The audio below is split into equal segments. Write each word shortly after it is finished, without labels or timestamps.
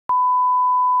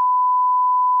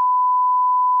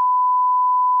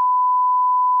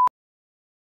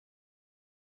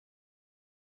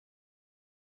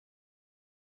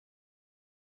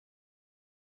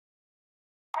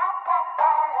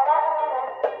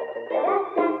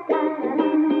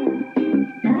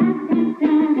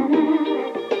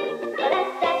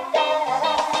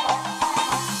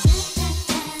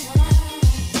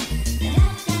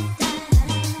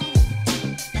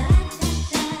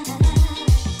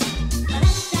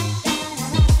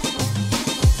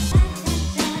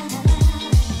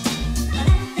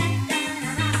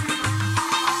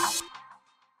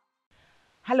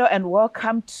Hello and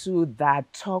welcome to the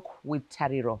Talk with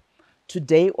Tariro.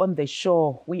 Today on the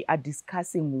show, we are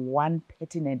discussing one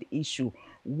pertinent issue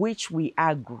which we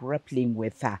are grappling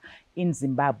with in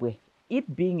Zimbabwe.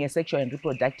 It being a sexual and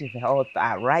reproductive health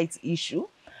rights issue,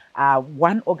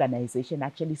 one organization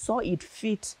actually saw it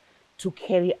fit to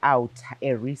carry out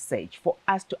a research for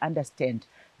us to understand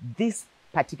this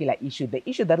particular issue. The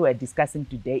issue that we're discussing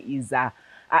today is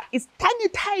tiny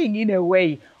tying in a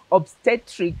way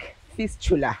obstetric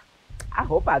fistula. I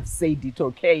hope I've said it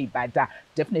okay, but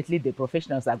definitely the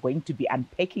professionals are going to be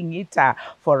unpacking it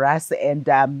for us and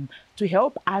to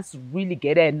help us really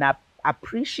get an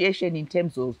appreciation in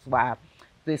terms of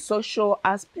the social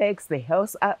aspects, the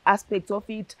health aspects of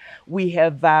it. We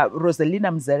have Rosalina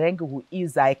Mzerenge, who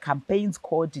is a campaigns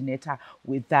coordinator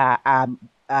with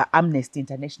Amnesty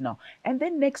International. And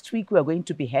then next week, we're going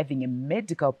to be having a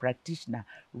medical practitioner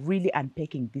really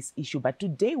unpacking this issue. But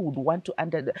today, we would want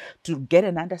to get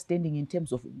an understanding in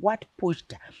terms of what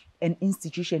pushed an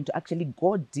institution to actually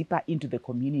go deeper into the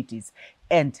communities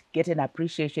and get an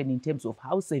appreciation in terms of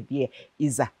how severe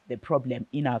is the problem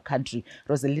in our country.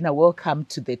 Rosalina, welcome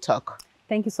to the talk.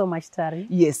 Thank you so much, Tari.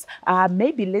 Yes.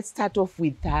 Maybe let's start off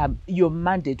with your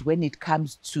mandate when it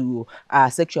comes to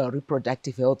sexual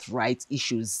reproductive health rights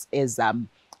issues as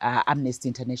Amnesty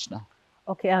International.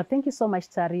 Okay, thank you so much,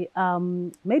 Tari.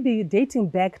 Maybe dating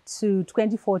back to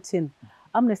 2014,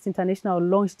 Amnesty International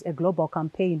launched a global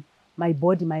campaign, My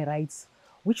Body, My Rights,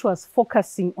 which was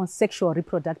focusing on sexual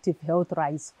reproductive health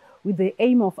rights with the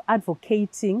aim of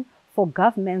advocating for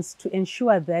governments to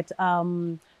ensure that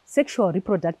sexual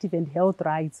reproductive and health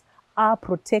rights are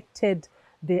protected,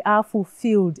 they are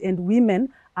fulfilled, and women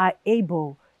are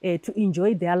able to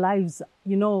enjoy their lives,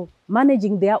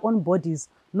 managing their own bodies,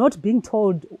 not being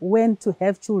told when to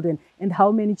have children and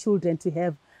how many children to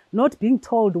have, not being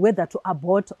told whether to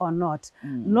abort or not,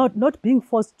 not being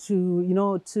forced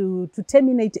to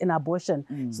terminate an abortion.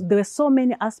 So there are so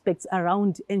many aspects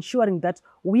around ensuring that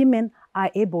women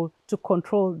are able to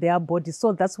control their bodies.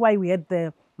 So that's why we had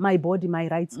the My Body, My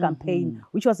Rights campaign,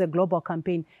 which was a global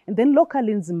campaign. And then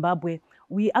locally in Zimbabwe,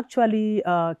 we actually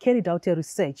carried out a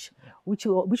research which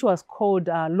was called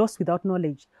Loss Without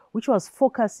Knowledge, which was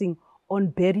focusing on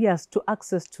barriers to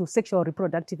access to sexual,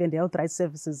 reproductive and health rights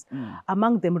services,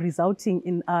 among them resulting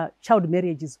in child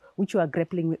marriages, which we are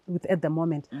grappling with at the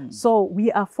moment. So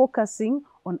we are focusing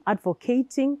on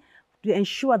advocating to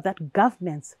ensure that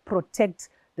governments protect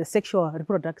the sexual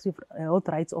reproductive health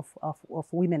rights of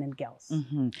women and girls.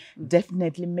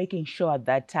 Definitely making sure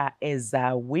that as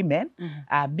women,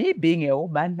 me being a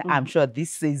woman, I'm sure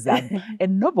this is a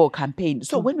noble campaign.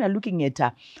 So when we are looking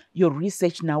at your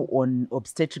research now on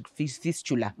obstetric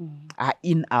fistula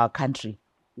in our country,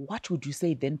 what would you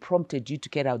say then prompted you to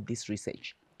carry out this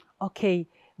research? Okay,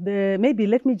 maybe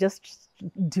let me just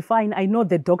define. I know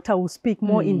the doctor will speak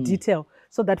more in detail,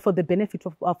 so that for the benefit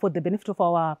of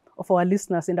our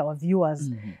listeners and our viewers,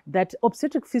 that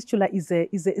obstetric fistula is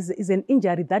an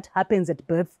injury that happens at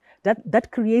birth that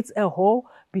creates a hole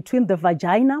between the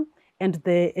vagina and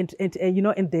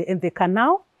the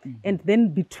canal, and then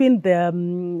between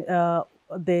the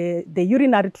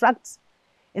urinary tract,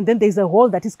 and then there's a hole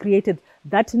that is created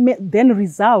that then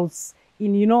results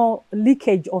in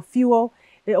leakage of fuel,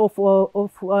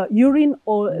 of urine,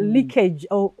 or leakage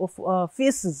of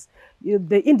feces.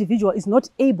 The individual is not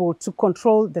able to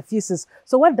control the feces.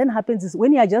 So what then happens is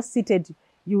when you are just seated,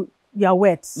 you are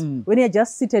wet. When you are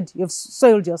just seated, you've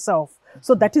soiled yourself.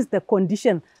 So that is the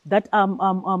condition that some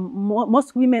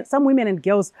women and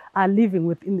girls are living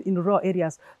with in rural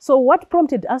areas. So what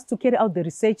prompted us to carry out the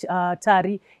research,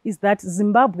 Tari, is that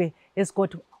Zimbabwe has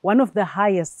got one of the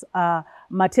highest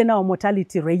maternal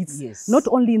mortality rates, not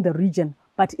only in the region,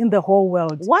 but in the whole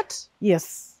world. What?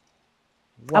 Yes.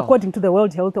 Wow. According to the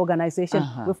World Health Organization,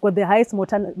 we've got the highest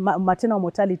maternal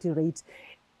mortality rate.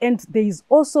 And there is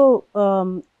also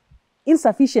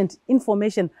insufficient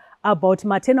information about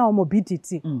maternal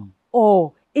morbidity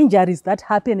or injuries that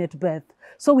happen at birth.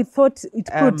 So we thought it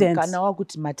prudent.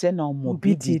 Maternal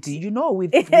morbidity.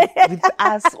 With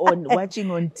us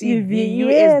watching on TV,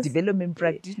 US development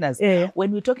practitioners,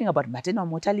 when we're talking about maternal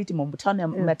mortality,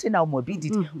 maternal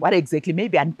morbidity, what exactly?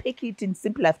 Maybe unpack it in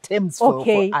simpler terms for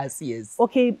us. Yes.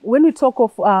 Okay, when we talk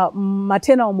of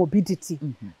maternal morbidity,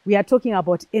 we are talking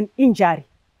about an injury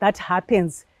that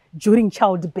happens during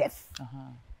childbirth.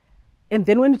 And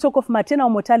then when you talk of maternal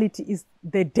mortality, is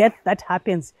the death that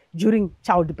happens during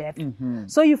childbirth.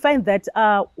 So you find that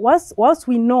whilst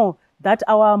we know that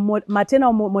our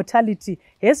maternal mortality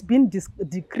has been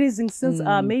decreasing since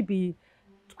maybe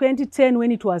 2010,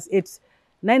 when it was at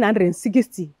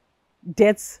 960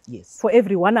 deaths for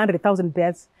every 100,000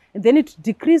 births. And then it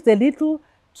decreased a little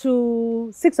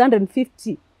to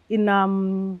 650 in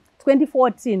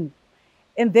 2014,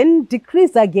 and then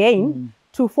decreased again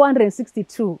to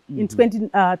 462 in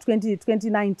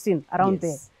 2019, around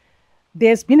there.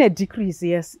 There's been a decrease,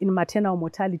 yes, in maternal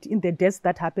mortality, in the deaths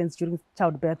that happens during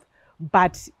childbirth,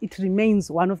 but it remains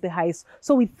one of the highest.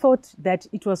 So we thought that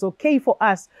it was okay for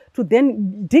us to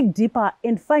then dig deeper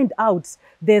and find out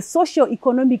the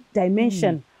socio-economic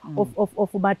dimension of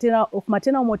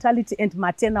maternal mortality and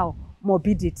maternal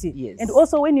morbidity. Yes. And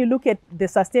also when you look at the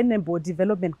Sustainable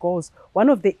Development Goals, one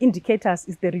of the indicators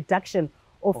is the reduction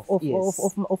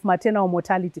of maternal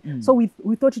mortality. So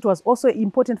we thought it was also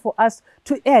important for us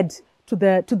to add to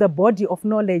the body of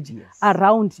knowledge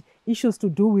around issues to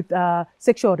do with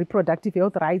sexual reproductive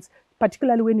health rights,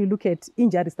 particularly when you look at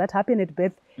injuries that happen at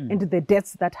birth and the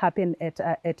deaths that happen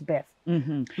at birth.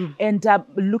 And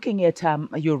looking at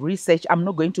your research, I'm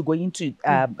not going to go into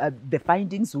the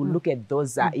findings. We'll look at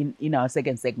those in our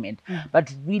second segment.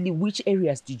 But really, which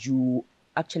areas did you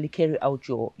actually carry out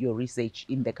your research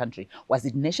in the country? Was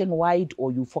it nationwide,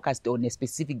 or you focused on a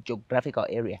specific geographical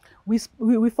area?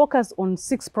 We focused on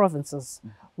 6 provinces.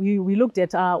 We looked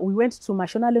at, we went to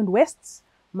Mashonaland West,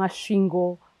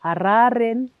 Masvingo,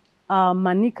 Harare,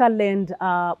 Manicaland,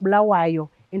 Bulawayo,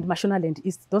 and Mashonaland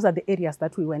East. Those are the areas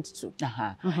that we went to.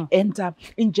 And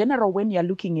in general, when you're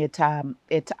looking at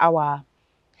our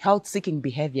health-seeking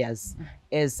behaviors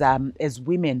as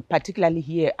women, particularly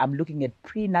here, I'm looking at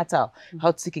prenatal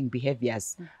health-seeking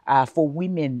behaviors for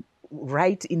women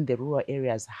right in the rural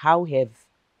areas. How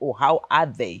are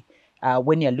they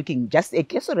when you're looking, just a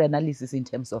case or analysis in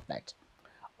terms of that?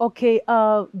 Okay,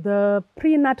 the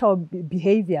prenatal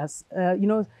behaviors,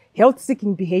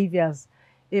 health-seeking behaviors,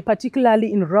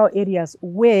 particularly in rural areas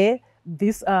where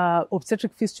this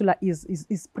obstetric fistula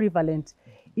is prevalent,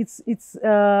 it's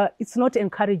not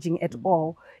encouraging at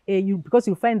all, because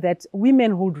you find that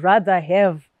women would rather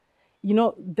have,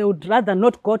 they would rather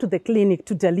not go to the clinic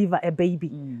to deliver a baby.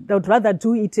 They would rather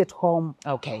do it at home.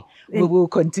 Okay, we will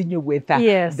continue with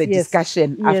the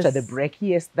discussion after the break.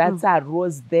 Yes, that's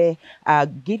Rose there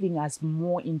giving us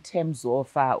more in terms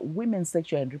of women's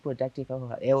sexual and reproductive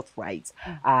health rights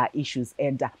issues.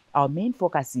 And our main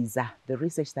focus is the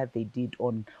research that they did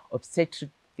on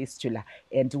obstetric fistula,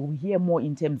 and we'll hear more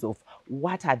in terms of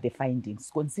what are the findings,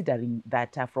 considering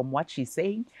that from what she's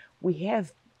saying, we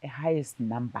have a highest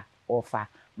number of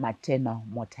maternal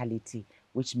mortality,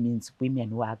 which means women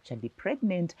who are actually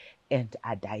pregnant and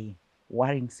are dying.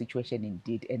 Worrying situation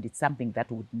indeed, and it's something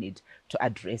that we would need to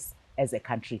address as a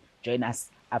country. Join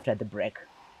us after the break.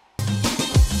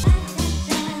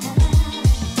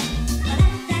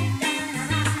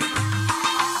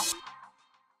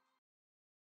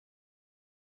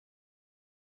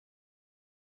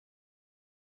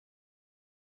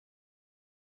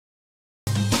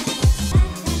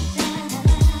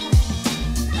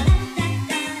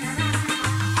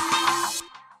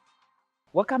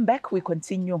 Welcome back. We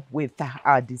continue with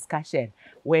our discussion,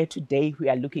 where today we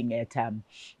are looking at an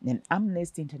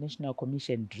Amnesty International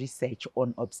commissioned research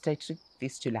on obstetric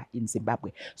fistula in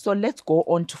Zimbabwe. So let's go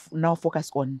on to now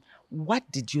focus on what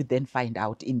did you then find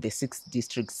out in the 6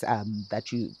 districts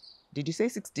that you... Did you say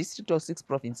 6 districts or 6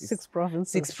 provinces? 6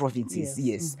 provinces. 6 provinces,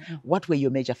 yes. What were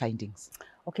your major findings?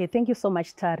 Okay, thank you so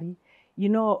much, Tari.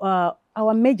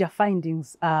 Our major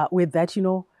findings were that,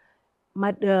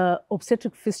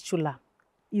 obstetric fistula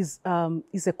is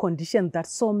a condition that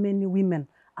so many women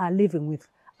are living with,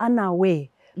 unaware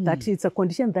that it's a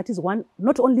condition that is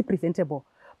not only preventable,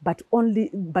 but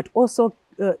also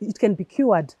it can be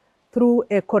cured through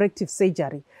a corrective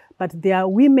surgery. But there are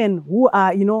women who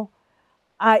are,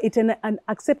 are at an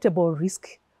unacceptable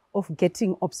risk of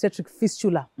getting obstetric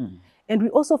fistula. And we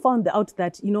also found out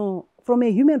that, from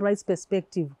a human rights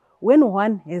perspective, when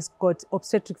one has got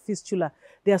obstetric fistula,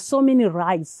 there are so many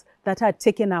rights that are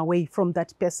taken away from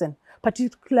that person,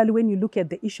 particularly when you look at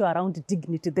the issue around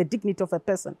dignity, the dignity of a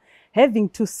person, having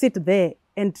to sit there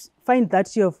and find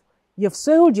that you've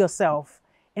soiled yourself,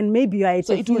 and maybe you are at a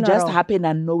funeral. So it will just happen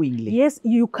unknowingly. Yes,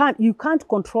 you can't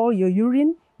control your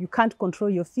urine, you can't control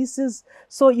your feces,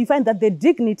 so you find that the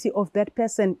dignity of that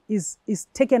person is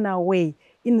taken away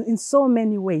in so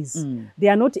many ways. They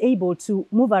are not able to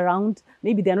move around.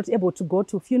 Maybe they're not able to go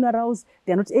to funerals.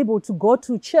 They're not able to go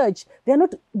to church.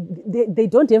 They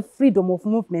don't have freedom of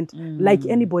movement like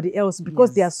anybody else,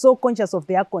 because they are so conscious of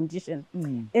their condition.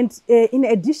 And in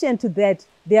addition to that,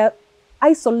 they are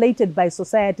isolated by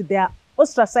society. They are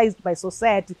ostracized by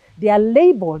society. They are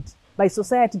labeled by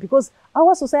society, because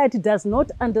our society does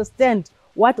not understand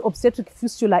what obstetric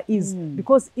fistula is,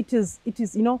 because it is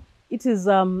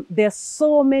there are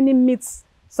so many myths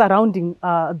surrounding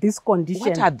this condition.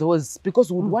 What are those?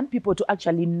 Because we want people to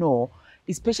actually know,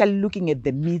 especially looking at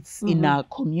the myths in our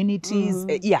communities.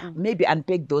 Maybe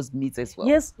unpack those myths as well.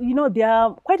 Yes, there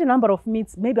are quite a number of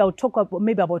myths. Maybe I'll talk about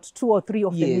maybe about 2 or 3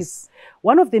 of the myths.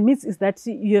 One of the myths is that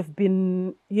you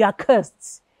are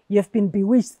cursed, you have been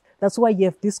bewitched. That's why you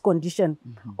have this condition.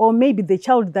 Or maybe the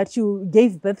child that you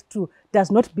gave birth to does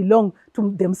not belong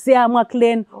to the Mseama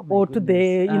clan or to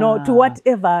the, to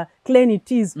whatever clan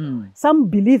it is. Some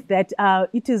believe that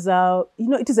it is a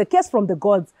curse from the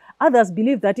gods. Others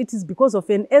believe that it is because of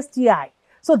an STI.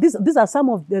 So these are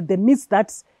some of the myths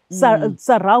that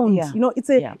surround.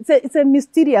 It's a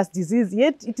mysterious disease,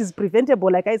 yet it is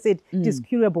preventable. Like I said, it is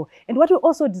curable. And what we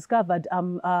also discovered,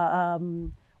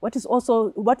 what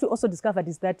we also discovered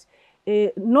is that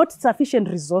not sufficient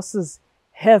resources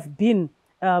have been,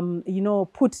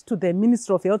 put to the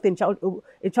Ministry of Health and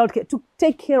Child Care to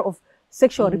take care of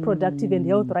sexual, reproductive, and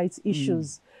health rights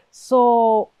issues.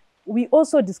 So we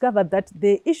also discovered that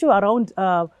the issue around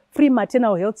free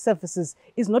maternal health services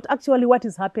is not actually what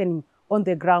is happening on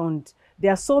the ground.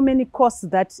 There are so many costs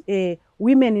that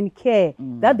women in care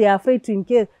that they are afraid to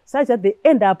incur, such that they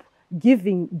end up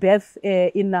giving birth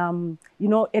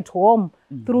at home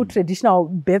through traditional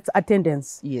birth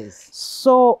attendance. Yes.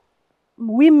 So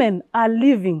women are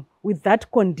living with that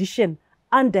condition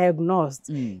undiagnosed.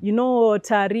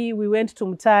 Tari, we went to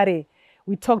Mutare.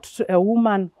 We talked to a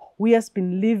woman who has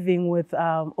been living with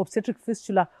obstetric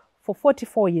fistula for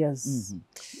 44 years,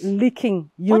 leaking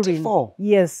urine. 44?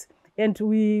 Yes. And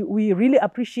we really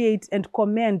appreciate and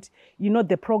commend,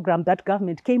 the program that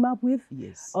government came up with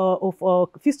of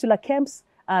fistula camps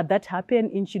that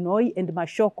happened in Chinhoyi and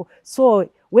Mashoko. So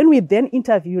when we then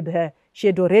interviewed her, she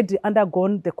had already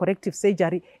undergone the corrective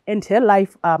surgery and her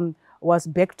life was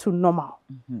back to normal.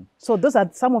 So those are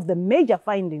some of the major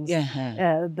findings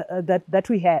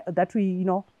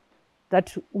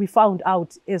that we found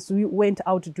out as we went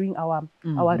out doing our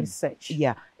research.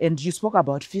 Yeah, and you spoke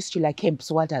about fistula camps.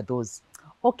 What are those?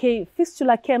 Okay,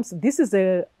 fistula camps, this is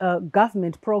a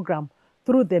government program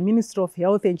through the Ministry of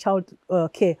Health and Child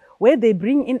Care, where they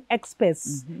bring in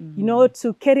experts,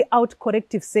 to carry out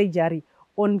corrective surgery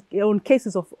on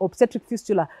cases of obstetric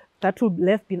fistula that would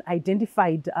have been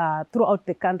identified throughout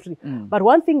the country. But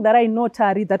one thing that I know,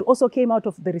 Tari, that also came out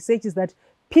of the research is that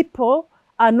people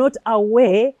are not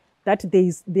aware that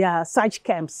there are such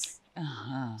camps.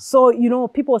 So,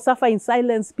 people suffer in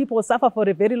silence. People suffer for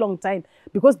a very long time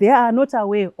because they are not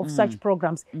aware of such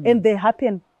programs. And they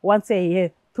happen once a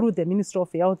year through the Ministry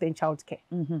of Health and Child Care.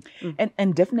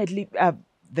 And definitely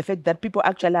the fact that people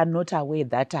actually are not aware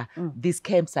that these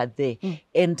camps are there.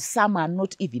 And some are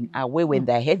not even aware when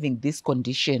they're having this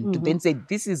condition to then say,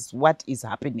 this is what is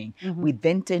happening. We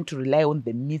then tend to rely on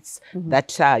the myths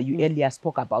that you earlier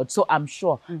spoke about. So I'm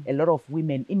sure a lot of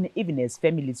women, even as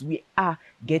families, we are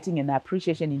getting an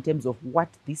appreciation in terms of what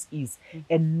this is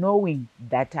and knowing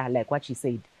that, like what she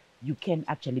said, you can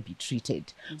actually be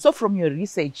treated. So from your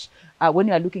research, when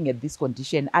you are looking at this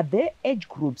condition, are there age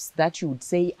groups that you would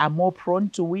say are more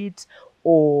prone to it,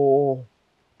 or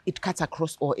it cuts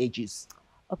across all ages?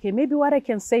 Okay, maybe what I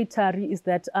can say, Tari, is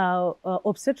that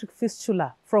obstetric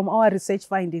fistula, from our research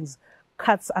findings,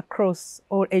 cuts across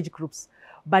all age groups,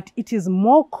 but it is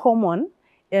more common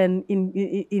in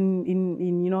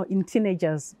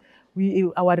teenagers.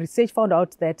 Our research found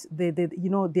out that there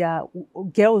are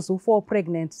girls who fall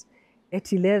pregnant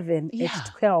at 11,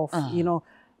 at 12,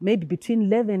 maybe between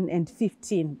 11 and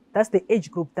 15. That's the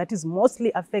age group that is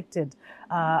mostly affected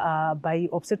by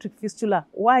obstetric fistula.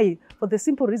 Why? For the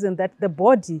simple reason that the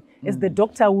body, as the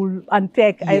doctor will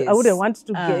unpack, I wouldn't want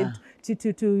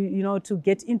to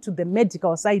get into the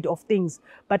medical side of things,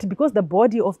 but because the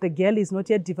body of the girl is not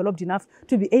yet developed enough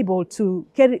to be able to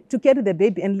carry the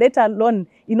baby, and let alone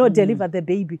deliver the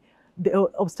baby, the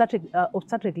obstetric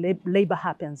labor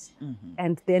happens,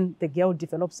 and then the girl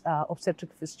develops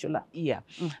obstetric fistula.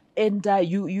 And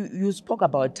you spoke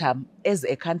about as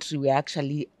a country, we're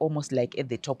actually almost like at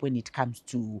the top when it comes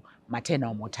to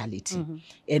maternal mortality.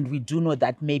 And we do know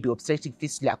that maybe obstetric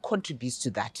fistula contributes to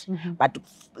that. But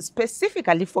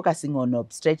specifically focusing on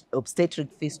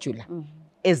obstetric fistula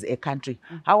as a country,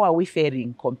 how are we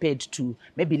faring compared to,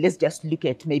 maybe let's just look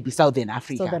at maybe Southern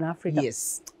Africa? Southern Africa.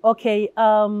 Yes. Okay,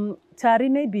 Tari,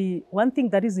 maybe one thing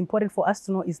that is important for us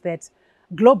to know is that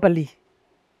globally,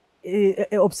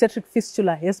 obstetric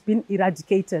fistula has been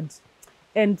eradicated,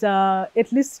 and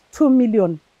at least 2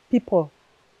 million people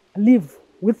live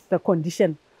with the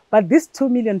condition. But these 2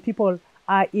 million people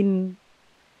are in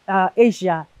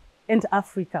Asia and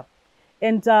Africa.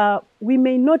 And we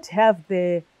may not have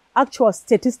the actual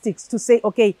statistics to say,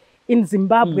 okay, in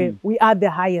Zimbabwe, we are the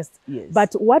highest. Yes.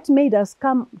 But what made us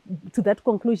come to that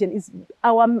conclusion is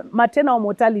our maternal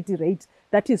mortality rate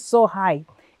that is so high.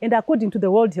 And according to the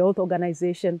World Health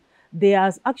Organization, they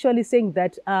are actually saying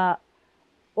that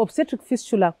obstetric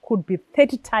fistula could be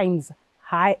 30 times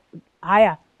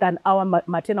higher than our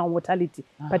maternal mortality,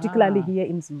 particularly here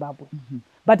in Zimbabwe.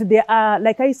 But there are,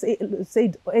 like I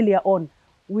said earlier on,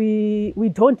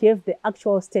 we don't have the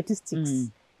actual statistics,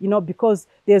 you know, because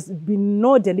there's been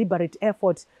no deliberate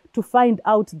effort to find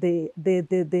out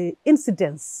the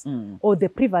incidence or the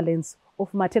prevalence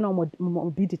of maternal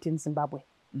morbidity in Zimbabwe.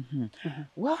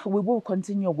 Well, we will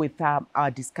continue with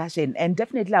our discussion, and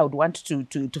definitely I would want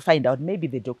to find out, maybe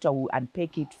the doctor will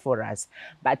unpack it for us.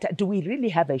 But do we really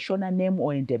have a Shona name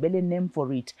or a Ndebele name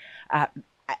for it?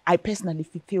 I personally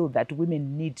feel that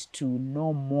women need to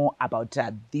know more about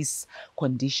this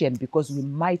condition, because we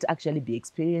might actually be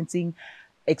experiencing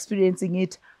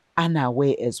it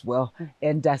unaware as well.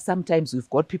 And sometimes we've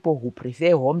got people who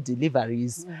prefer home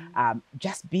deliveries.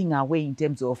 Just being aware in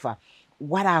terms of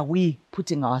what are we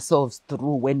putting ourselves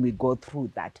through when we go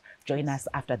through that. Join us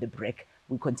after the break.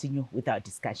 We continue with our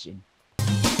discussion.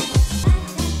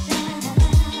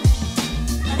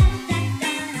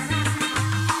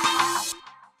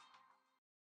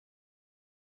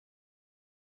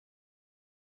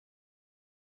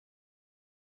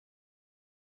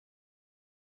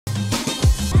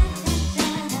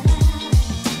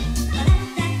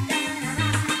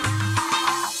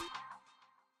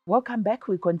 Welcome back.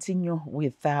 We continue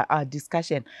with our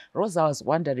discussion. Rosa, I was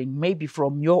wondering, maybe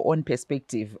from your own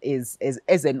perspective as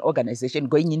an organization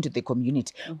going into the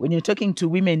community, when you're talking to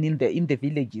women in the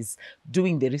villages,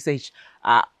 doing the research,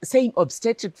 saying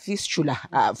obstetric fistula,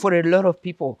 for a lot of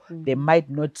people, they might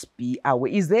not be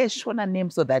aware. Is there a Shona name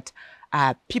so that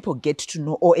people get to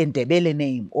know, or a Ndebele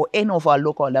name, or any of our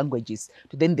local languages,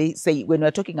 to then they say, when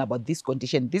we're talking about this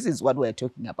condition, this is what we're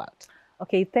talking about?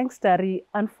 Okay, thanks, Tari.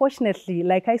 Unfortunately,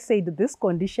 like I said, this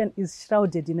condition is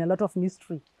shrouded in a lot of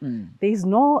mystery. There's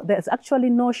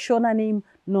actually no Shona name,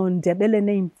 no Ndebele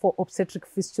name for obstetric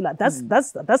fistula.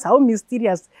 That's how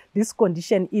mysterious this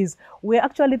condition is. We're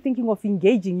actually thinking of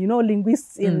engaging, you know,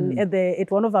 linguists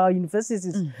at one of our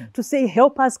universities to say,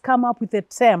 help us come up with a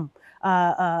term in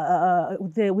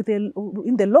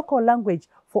the local language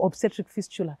for obstetric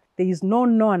fistula. There is no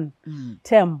known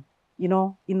term, you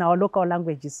know, in our local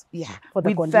languages. For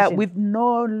the condition. With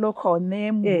no local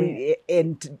name,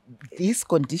 and this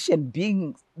condition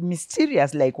being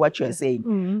mysterious, like what you're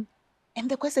saying. And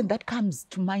the question that comes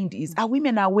to mind is, are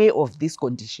women aware of this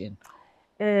condition?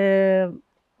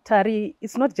 Tari,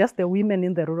 it's not just the women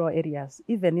in the rural areas,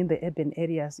 even in the urban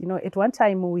areas. You know, at one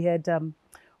time we had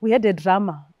a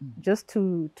drama just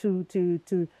to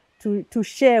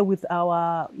share with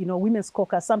our, you know, women's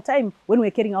caucus. Sometime when we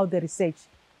were carrying out the research,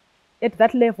 at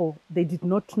that level, they did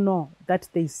not know that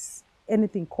there's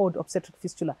anything called obstetric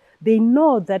fistula. They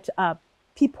know that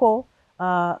people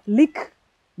leak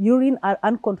urine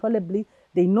uncontrollably.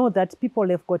 They know that people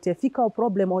have got a fecal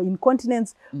problem or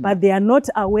incontinence, but they are not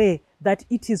aware that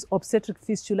it is obstetric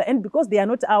fistula. And because they are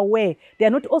not aware, they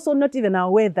are not even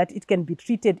aware that it can be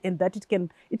treated and that it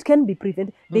can be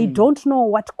prevented. They don't know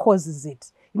what causes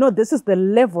it. You know, this is the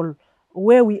level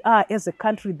where we are as a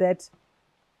country, that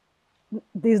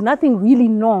there's nothing really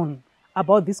known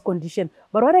about this condition.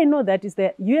 But what I know that is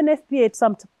that UNFPA at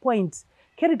some point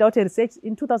carried out a research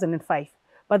in 2005,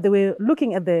 but they were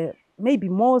looking at the maybe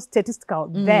more statistical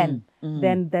than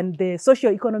the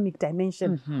socio-economic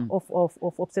dimension of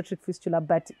obstetric fistula.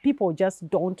 But people just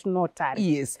don't know, Tari.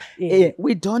 Yes,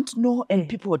 we don't know, and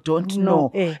people don't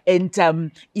know.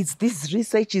 And it's these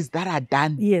researches that are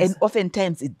done, and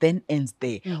oftentimes it then ends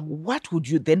there. What would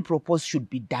you then propose should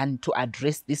be done to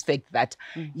address this fact that,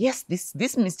 yes,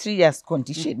 this mysterious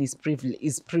condition is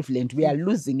prevalent. We are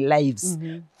losing lives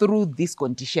through this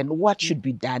condition. What should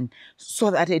be done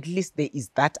so that at least there is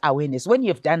that awareness? When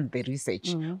you've done the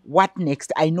research, what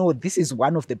next? I know this is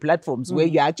one of the platforms where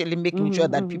you're actually making sure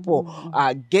that people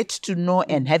get to know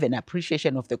and have an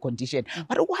appreciation of the condition.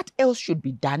 But what else should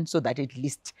be done so that at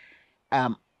least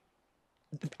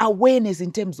awareness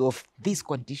in terms of this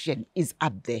condition is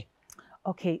up there?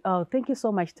 Okay, thank you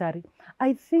so much, Tari.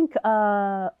 I think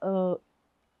the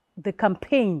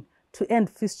campaign to end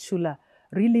fistula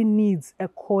really needs a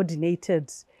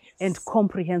coordinated and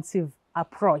comprehensive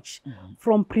approach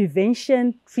from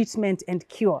prevention, treatment, and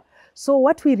cure. So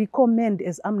what we recommend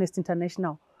as Amnesty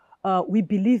International, we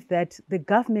believe that the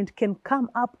government can come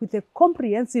up with a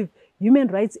comprehensive human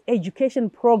rights education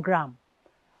program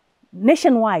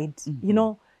nationwide, you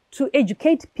know, to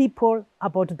educate people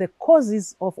about the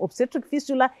causes of obstetric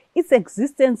fistula, its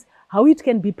existence, how it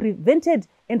can be prevented,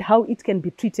 and how it can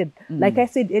be treated. Like I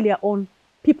said earlier on,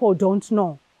 people don't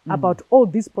know about all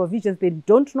these provisions. They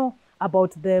don't know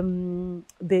about the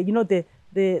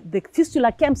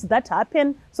fistula camps that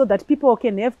happen so that people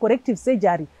can have corrective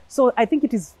surgery. So I think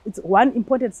it's one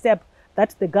important step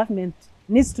that the government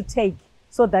needs to take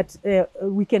so that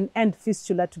we can end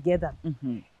fistula together.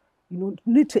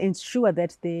 Need to ensure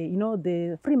that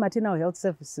the free maternal health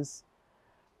services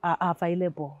are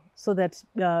available so that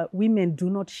women do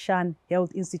not shun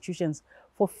health institutions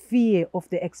for fear of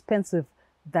the expenses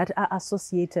that are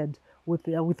associated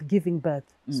with giving birth.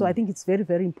 So I think it's very,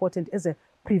 very important as a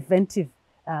preventive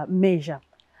measure.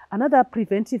 Another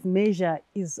preventive measure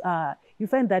is you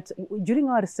find that during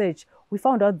our research, we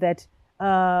found out that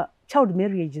child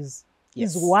marriages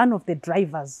is one of the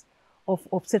drivers of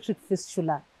obstetric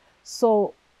fistula.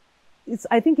 So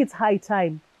I think it's high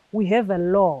time we have a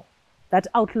law that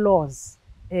outlaws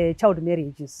child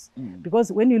marriages.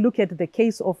 Because when you look at the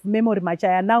case of Memory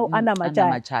Machaya, now Anna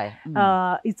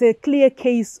Machaya, it's a clear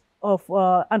case of,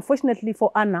 unfortunately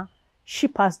for Anna, she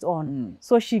passed on.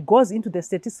 So she goes into the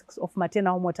statistics of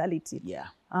maternal mortality.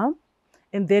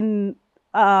 And then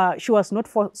she was not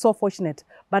so fortunate,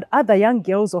 but other young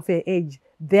girls of her age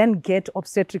then get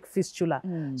obstetric fistula.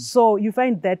 So you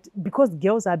find that because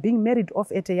girls are being married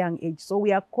off at a young age, so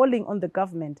we are calling on the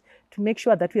government to make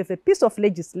sure that we have a piece of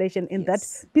legislation, and that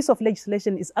piece of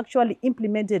legislation is actually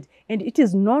implemented and it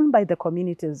is known by the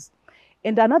communities.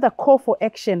 And another call for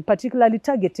action, particularly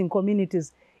targeting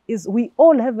communities, is we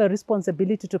all have a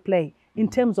responsibility to play in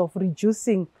terms of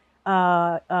reducing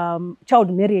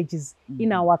child marriages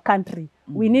in our country.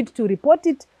 We need to report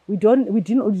it. We do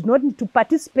not need to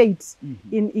participate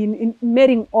in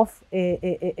marrying off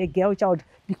a girl child,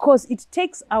 because it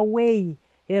takes away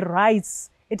her rights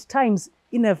at times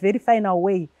in a very final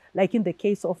way, like in the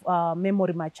case of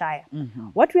Memory Machaya.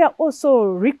 What we are also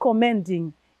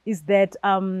recommending is that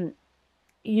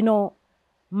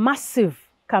massive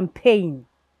campaign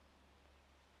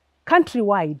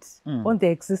countrywide on the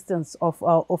existence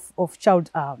of child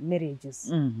marriages.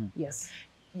 Yes.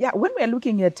 Yeah, when we're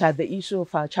looking at the issue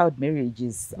of child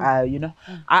marriages,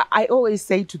 I always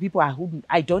say to people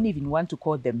I don't even want to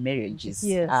call them marriages.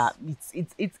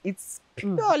 It's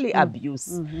purely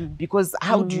abuse, because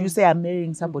how do you say I'm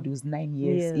marrying somebody who's 9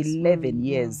 years, 11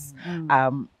 years?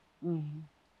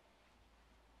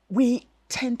 We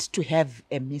tend to have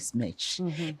a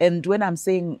mismatch. And when I'm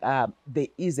saying there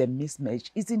is a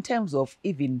mismatch, it's in terms of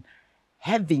even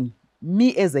having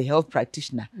me as a health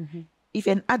practitioner. If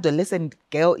an adolescent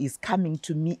girl is coming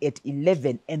to me at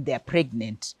 11 and they're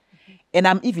pregnant, and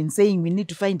I'm even saying we need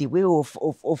to find a way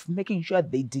of making sure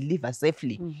they deliver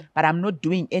safely, but I'm not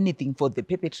doing anything for the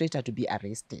perpetrator to be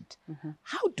arrested.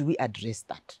 How do we address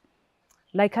that?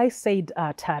 Like I said,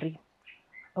 Tari,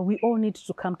 we all need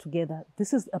to come together.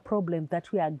 This is a problem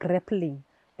that we are grappling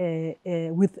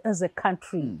with as a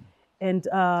country. And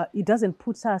it doesn't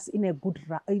put us in a good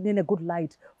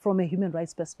light from a human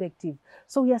rights perspective.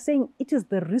 So we are saying it is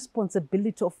the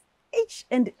responsibility of each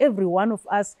and every one of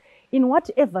us in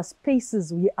whatever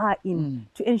spaces we are in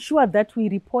to ensure that we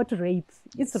report rape.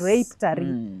 It's rape, Tari.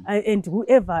 And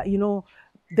whoever,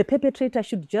 the perpetrator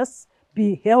should just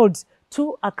be held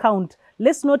to account.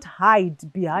 Let's not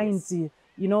hide behind,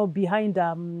 behind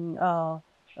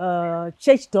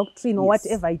church doctrine or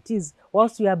whatever it is,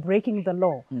 whilst we are breaking the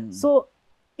law. So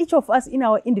each of us in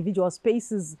our individual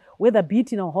spaces, whether be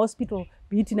it in a hospital,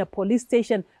 be it in a police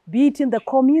station, be it in the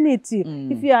community,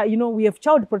 if you are, we have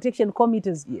child protection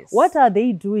committees. What are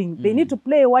they doing? They need to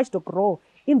play a watchdog role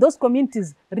in those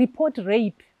communities, report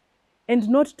rape, and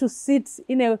not to sit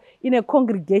in a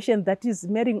congregation that is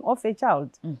marrying off a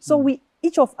child. So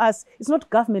each of us, it's not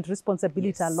government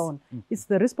responsibility alone. It's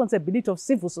the responsibility of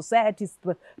civil society. It's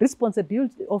the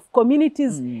responsibility of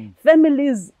communities,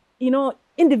 families,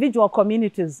 individual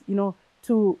communities,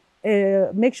 to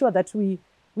make sure that we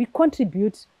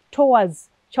contribute towards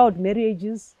child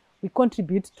marriages, we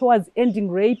contribute towards ending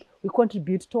rape, we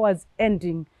contribute towards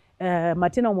ending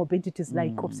maternal morbidities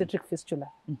like obstetric fistula.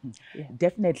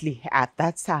 Definitely,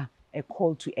 that's a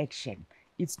call to action.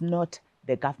 It's not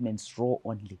the government's role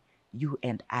only. You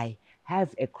and I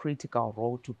have a critical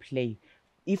role to play.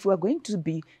 If we're going to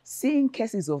be seeing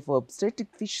cases of obstetric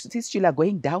fistula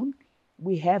going down,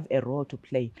 we have a role to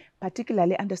play,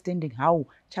 particularly understanding how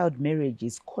child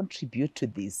marriages contribute to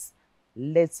this.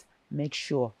 Let's make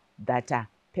sure that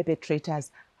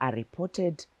perpetrators are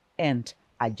reported and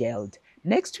are jailed.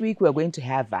 Next week, we're going to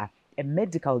have a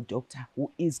medical doctor who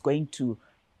is going to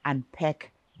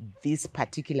unpack this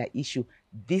particular issue,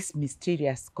 this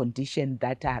mysterious condition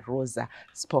that Rosa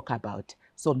spoke about.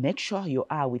 So make sure you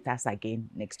are with us again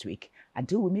next week.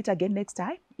 Until we meet again next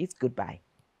time, it's goodbye.